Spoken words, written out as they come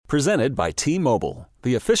Presented by T-Mobile,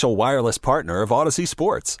 the official wireless partner of Odyssey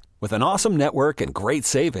Sports. With an awesome network and great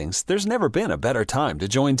savings, there's never been a better time to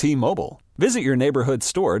join T-Mobile. Visit your neighborhood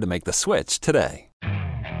store to make the switch today.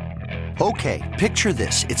 Okay, picture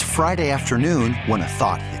this. It's Friday afternoon when a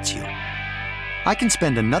thought hits you. I can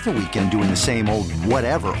spend another weekend doing the same old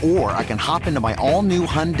whatever, or I can hop into my all-new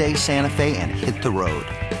Hyundai Santa Fe and hit the road.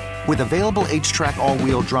 With available H-Track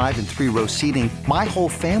all-wheel drive and 3-row seating, my whole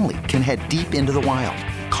family can head deep into the wild.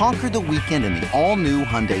 Conquer the weekend in the all-new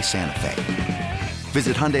Hyundai Santa Fe.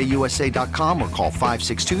 Visit HyundaiUSA.com or call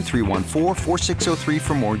 562-314-4603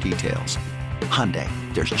 for more details. Hyundai,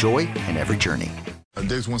 there's joy in every journey.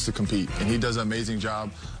 Diggs wants to compete, and he does an amazing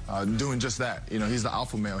job doing just that. You know, he's the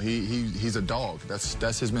alpha male. He's a dog.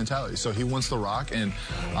 That's his mentality. So he wants to rock, and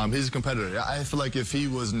he's a competitor. I feel like if he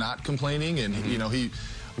was not complaining, and you know,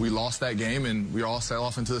 we lost that game, and we all sail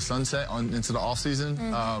off into the sunset, into the off season,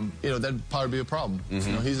 you know, that'd probably be a problem. You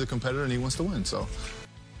know, he's a competitor, and he wants to win. So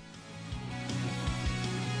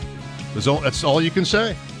that's all you can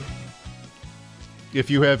say. If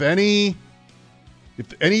you have any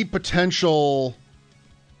potential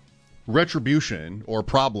retribution or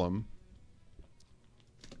problem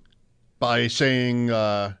by saying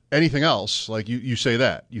anything else, like you say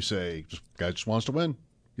that. You say, guy just wants to win.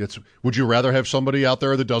 Would you rather have somebody out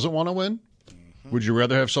there that doesn't want to win? Would you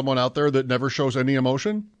rather have someone out there that never shows any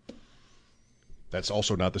emotion? That's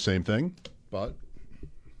also not the same thing, but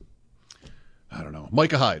I don't know.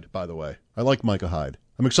 Micah Hyde, by the way. I like Micah Hyde.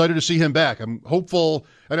 I'm excited to see him back. I'm hopeful,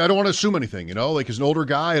 and I don't want to assume anything, you know, like he's an older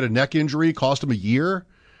guy, had a neck injury, cost him a year.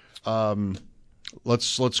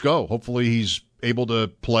 Let's go. Hopefully he's able to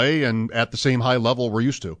play and at the same high level we're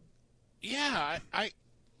used to. Yeah,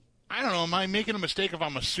 I don't know. Am I making a mistake if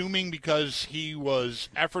I'm assuming because he was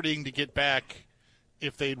efforting to get back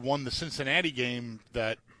if they'd won the Cincinnati game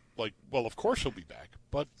that, like, well, of course he'll be back.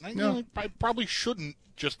 But I probably shouldn't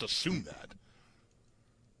just assume that.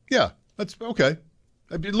 Yeah, that's okay.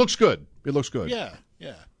 It looks good. It looks good. Yeah.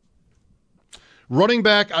 Running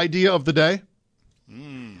back idea of the day.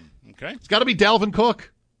 Okay. It's got to be Dalvin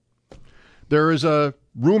Cook. There is a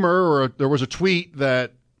rumor, or there was a tweet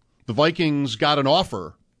that the Vikings got an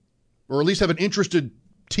offer, or at least have an interested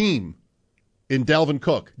team in Dalvin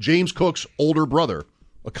Cook, James Cook's older brother,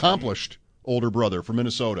 accomplished older brother from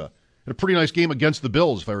Minnesota. Had a pretty nice game against the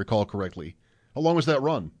Bills, if I recall correctly. How long was that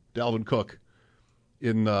run, Dalvin Cook,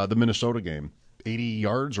 in the Minnesota game? 80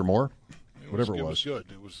 yards or more? Whatever it was. It was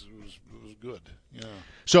good. It was good. Yeah.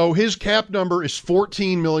 So his cap number is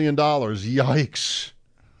 $14 million. Yikes.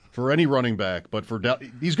 For any running back. But for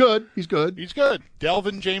he's good. He's good. He's good.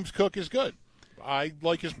 Dalvin James Cook is good. I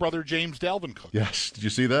like his brother James Dalvin Cook. Yes. Did you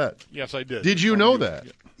see that? Yes, I did. Did you know that?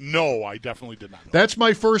 No, I definitely did not know. That's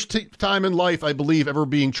my first time in life, I believe, ever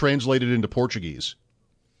being translated into Portuguese.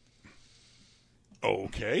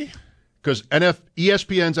 Okay. Because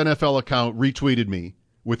ESPN's NFL account retweeted me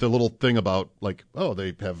with a little thing about, like, oh,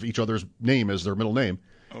 they have each other's name as their middle name.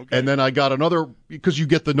 Okay. And then I got another, because you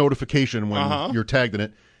get the notification when you're tagged in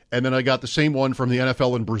it, and then I got the same one from the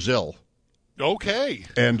NFL in Brazil. Okay.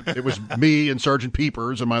 And it was me and Sergeant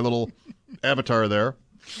Peepers and my little avatar there.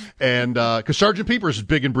 And because Sergeant Peepers is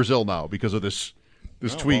big in Brazil now because of this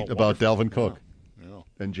tweet about Dalvin Cook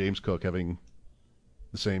and James Cook having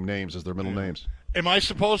the same names as their middle names. Am I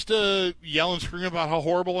supposed to yell and scream about how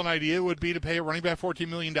horrible an idea it would be to pay a running back $14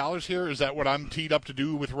 million here? Is that what I'm teed up to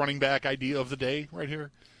do with running back idea of the day right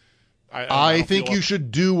here? I think you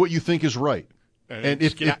should do what you think is right. And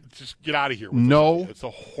just get out of here with no, this. It's a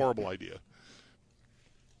horrible idea.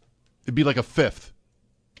 It'd be like a fifth.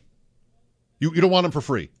 You don't want him for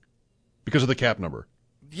free because of the cap number.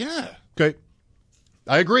 Yeah. Okay.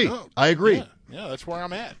 I agree. No. I agree. Yeah, that's where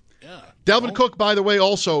I'm at. Yeah. Dalvin Cook, by the way,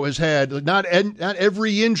 also has had not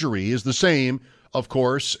every injury is the same, of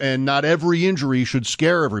course, and not every injury should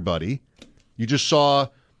scare everybody. You just saw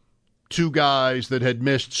two guys that had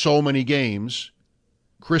missed so many games,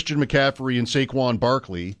 Christian McCaffrey and Saquon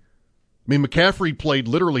Barkley. I mean, McCaffrey played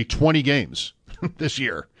literally 20 games this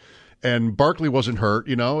year, and Barkley wasn't hurt.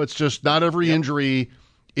 You know, it's just not every injury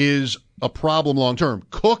is a problem long term.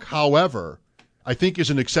 Cook, however, I think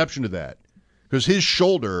is an exception to that because his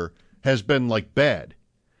shoulder has been like bad.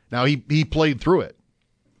 Now he played through it,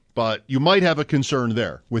 but you might have a concern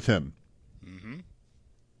there with him. Mm-hmm.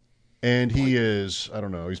 And he is, I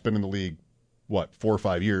don't know, he's been in the league, 4 or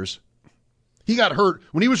 5 years. He got hurt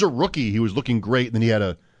when he was a rookie. He was looking great, and then he had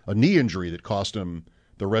a knee injury that cost him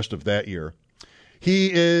the rest of that year. He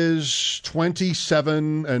is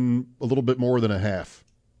 27 and a little bit more than a half,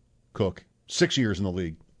 Cook. 6 years in the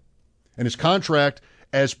league. And his contract,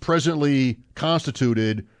 as presently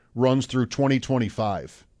constituted, runs through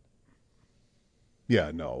 2025.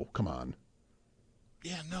 Yeah, no, come on.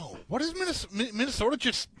 Yeah, no. What is Minnesota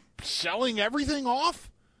just selling everything off?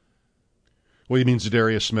 What do you mean,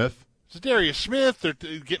 Zadarius Smith? Zadarius Smith, they're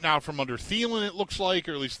getting out from under Thielen, it looks like,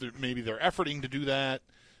 or at least maybe they're efforting to do that.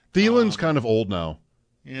 Thielen's kind of old now.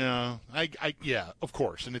 Yeah, yeah, of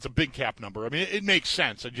course, and it's a big cap number. I mean, it makes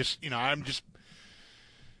sense. Zadarius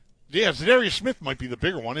Smith might be the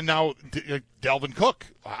bigger one, and now Dalvin Cook.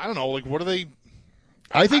 I don't know, what are they?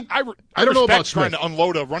 I don't know about Smith. Trying to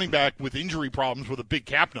unload a running back with injury problems with a big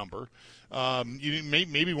cap number. You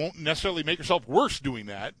maybe won't necessarily make yourself worse doing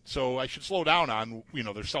that. So I should slow down on,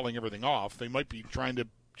 they're selling everything off. They might be trying to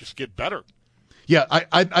just get better. Yeah,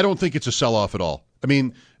 I don't think it's a sell-off at all. I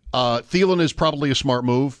mean, Thielen is probably a smart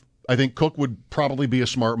move. I think Cook would probably be a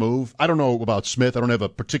smart move. I don't know about Smith. I don't have a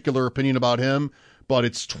particular opinion about him, but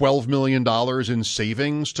it's $12 million in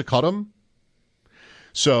savings to cut him.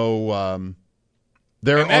 So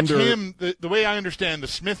that's him. The way I understand the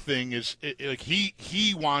Smith thing is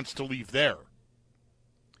he wants to leave there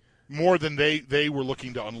more than they were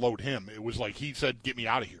looking to unload him. It was like he said, "Get me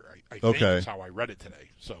out of here." I think that's how I read it today.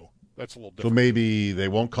 So that's a little different. So maybe they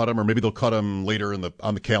won't cut him, or maybe they'll cut him later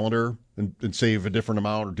on the calendar and save a different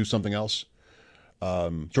amount or do something else,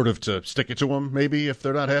 sort of to stick it to him. Maybe if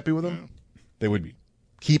they're not happy with him, they would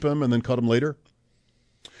keep him and then cut him later.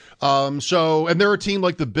 And they're a team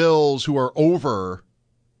like the Bills who are over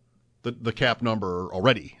the cap number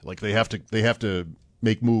already. Like they have to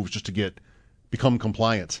make moves just to become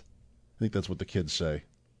compliant. I think that's what the kids say.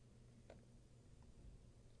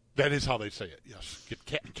 That is how they say it. Yes,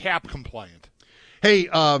 get cap compliant. Hey,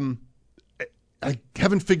 I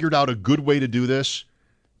haven't figured out a good way to do this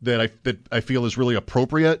that I feel is really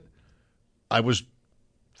appropriate. I was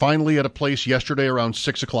finally at a place yesterday around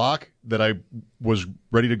 6:00 that I was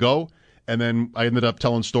ready to go, and then I ended up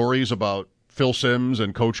telling stories about Phil Simms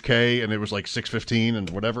and Coach K, and it was like 6:15 and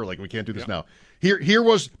whatever. Like, we can't do this now. Here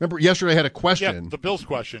was, remember yesterday I had a question. Yeah, the Bills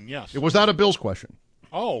question, yes. It was not a Bills question.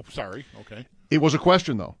 Oh, sorry. Okay. It was a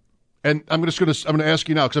question though, and I'm going to ask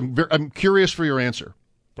you now because I'm curious for your answer.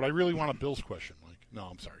 But I really want a Bills question, Mike. No,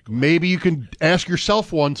 I'm sorry. Maybe you can ask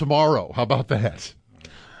yourself one tomorrow. How about that?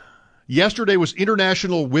 Yesterday was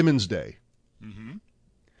International Women's Day. Mm-hmm.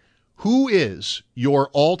 Who is your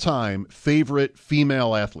all-time favorite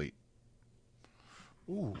female athlete?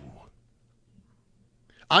 Ooh.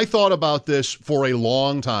 I thought about this for a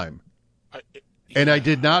long time, and I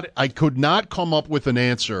could not come up with an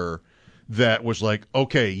answer that was like,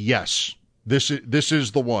 okay, yes, this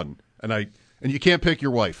is the one. And you can't pick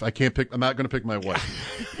your wife. I'm not going to pick my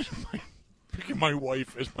wife. Picking my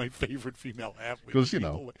wife as my favorite female athlete. Because,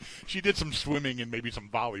 she did some swimming and maybe some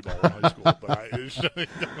volleyball in high school.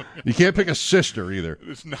 But you can't pick a sister either.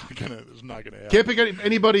 It's not gonna happen. Can't pick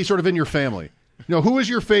anybody sort of in your family. Who is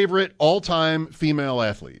your favorite all-time female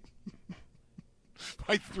athlete?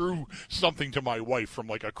 I threw something to my wife from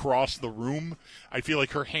across the room. I feel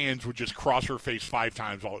like her hands would just cross her face 5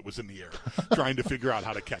 times while it was in the air, trying to figure out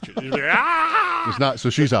how to catch it. It's not. So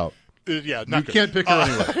she's out. Yeah, you can't pick her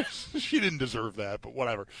anyway. She didn't deserve that, but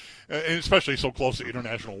whatever. And especially so close to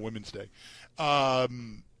International Women's Day.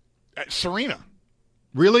 Serena.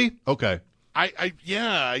 Really? Okay.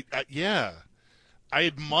 Yeah. I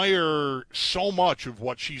admire so much of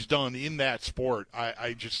what she's done in that sport.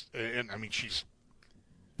 She's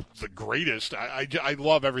the greatest. I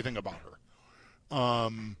love everything about her.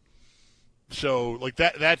 So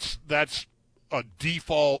that's a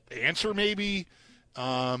default answer maybe.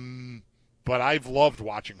 But I've loved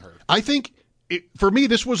watching her. I think for me,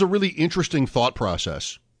 this was a really interesting thought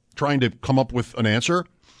process, trying to come up with an answer,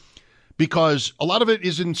 because a lot of it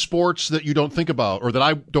is in sports that you don't think about, or that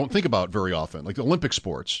I don't think about very often, like the Olympic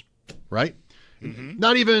sports, right? Mm-hmm.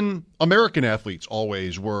 Not even American athletes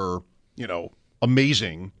always were,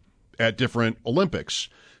 amazing at different Olympics.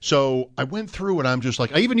 So I went through and I'm just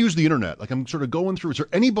like, I even used the internet. Like, I'm sort of going through, is there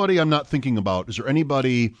anybody I'm not thinking about? Is there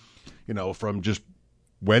anybody, from just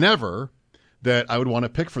whenever that I would want to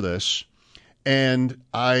pick for this? And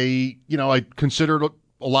I considered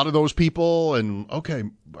a lot of those people, and okay,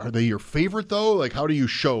 are they your favorite though? Like, how do you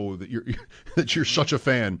show that you're such a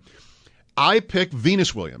fan? I picked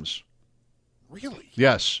Venus Williams. Really?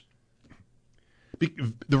 Yes.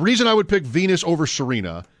 The reason I would pick Venus over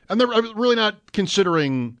Serena, and I'm really not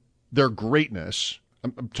considering their greatness.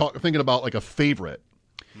 I'm thinking about like a favorite.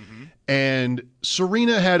 Mm-hmm. And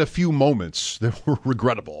Serena had a few moments that were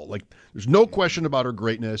regrettable. Like, there's no question about her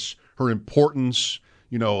greatness, her importance,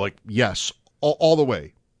 yes, all the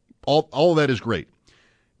way. All of that is great.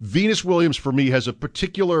 Venus Williams, for me, has a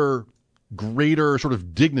particular greater sort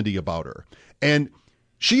of dignity about her. And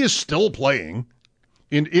she is still playing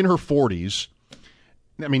in her 40s.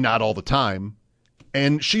 I mean, not all the time.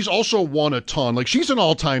 And she's also won a ton. Like, she's an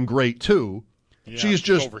all-time great, too. Yeah, she's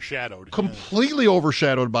just overshadowed. Completely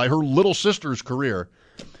overshadowed by her little sister's career.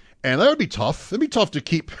 And that would be tough. That'd be tough to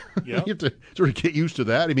keep. Yep. You have to sort of get used to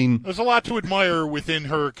that. I mean, there's a lot to admire within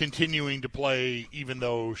her continuing to play, even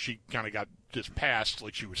though she kind of got just passed,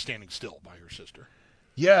 like she was standing still by her sister.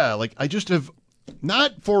 Yeah, like I just have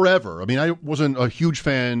not forever. I mean, I wasn't a huge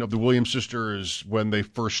fan of the Williams sisters when they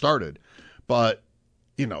first started, but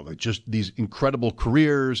you know, just these incredible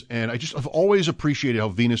careers, and I've always appreciated how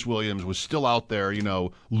Venus Williams was still out there. You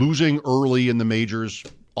know, losing early in the majors.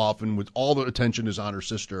 Often with all the attention is on her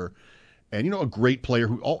sister, and you know, a great player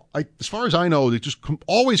who, as far as I know, they just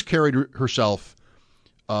always carried herself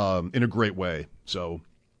in a great way. So,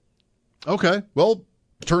 okay, well,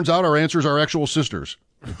 turns out our answers are actual sisters.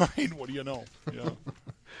 Right? What do you know? Yeah.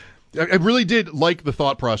 I really did like the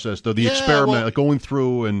thought process, though, the experiment, like going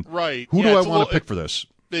through and right. Who do I want to pick for this?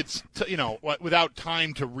 It's without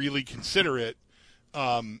time to really consider it.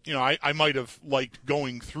 I might have liked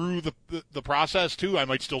going through the process, too. I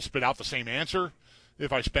might still spit out the same answer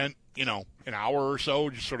if I spent, an hour or so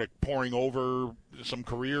just sort of poring over some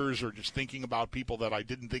careers or just thinking about people that I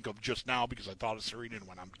didn't think of just now because I thought of Serena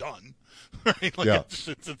when I'm done. Right? Like yeah.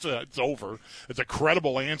 It's over. It's a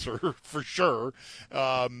credible answer for sure.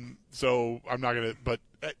 So I'm not going to – but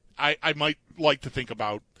I might like to think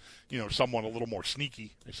about, someone a little more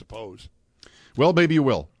sneaky, I suppose. Well, maybe you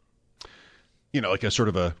will. Like a sort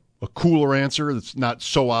of a cooler answer that's not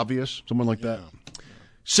so obvious, someone like that.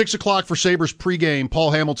 6 o'clock for Sabres pregame.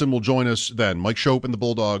 Paul Hamilton will join us then. Mike Schopp and the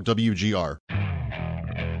Bulldog, WGR.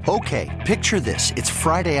 Okay, picture this. It's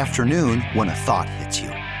Friday afternoon when a thought hits you.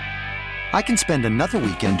 I can spend another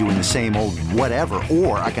weekend doing the same old whatever,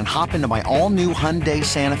 or I can hop into my all-new Hyundai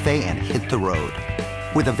Santa Fe and hit the road.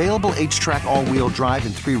 With available H-Track all-wheel drive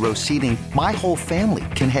and 3-row seating, my whole family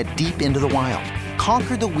can head deep into the wild.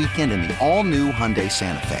 Conquer the weekend in the all-new Hyundai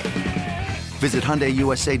Santa Fe. Visit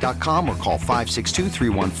HyundaiUSA.com or call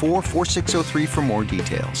 562-314-4603 for more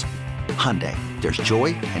details. Hyundai, there's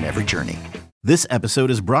joy in every journey. This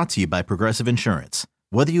episode is brought to you by Progressive Insurance.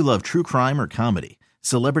 Whether you love true crime or comedy,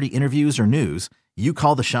 celebrity interviews or news, you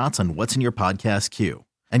call the shots on what's in your podcast queue.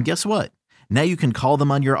 And guess what? Now you can call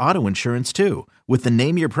them on your auto insurance too with the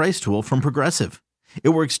Name Your Price tool from Progressive. It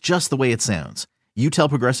works just the way it sounds. You tell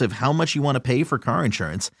Progressive how much you want to pay for car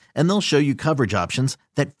insurance, and they'll show you coverage options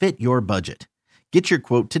that fit your budget. Get your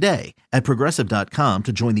quote today at Progressive.com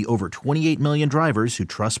to join the over 28 million drivers who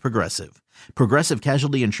trust Progressive. Progressive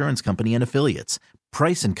Casualty Insurance Company and Affiliates.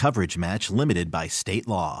 Price and coverage match limited by state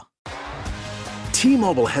law.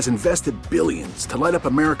 T-Mobile has invested billions to light up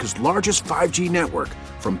America's largest 5G network,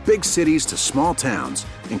 from big cities to small towns,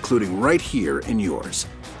 including right here in yours.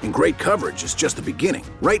 And great coverage is just the beginning.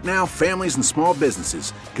 Right now, families and small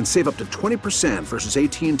businesses can save up to 20% versus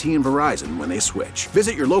AT&T and Verizon when they switch.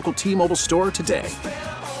 Visit your local T-Mobile store today.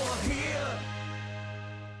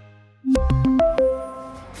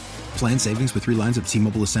 Plan savings with 3 lines of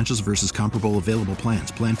T-Mobile Essentials versus comparable available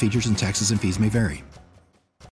plans. Plan features and taxes and fees may vary.